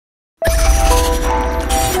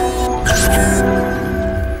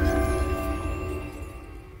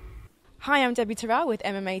Hi, I'm Debbie Tyrell with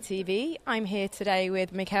MMA TV. I'm here today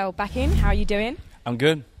with Mikkel Bakken. How are you doing? I'm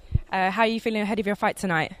good. How are you feeling ahead of your fight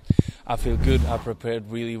tonight? I feel good. I prepared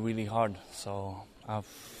really, really hard, so I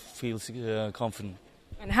feel confident.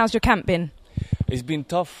 And how's your camp been? It's been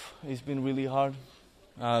tough. It's been really hard.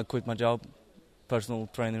 I quit my job, personal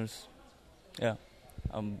trainers. Yeah,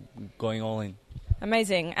 I'm going all in.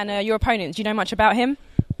 Amazing. And your opponent, do you know much about him?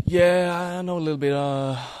 Yeah, I know a little bit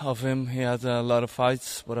of him. He has a lot of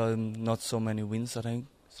fights, but not so many wins, I think.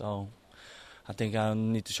 So I think I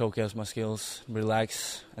need to showcase my skills,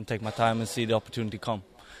 relax, and take my time and see the opportunity come.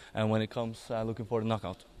 And when it comes, I'm looking for the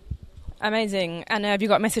knockout. Amazing. And have you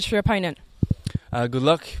got a message for your opponent? Good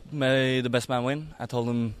luck. May the best man win. I told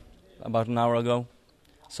him about an hour ago.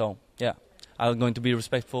 So, yeah, I'm going to be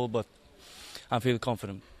respectful, but I feel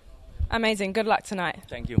confident. Amazing. Good luck tonight.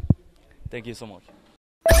 Thank you. Thank you so much.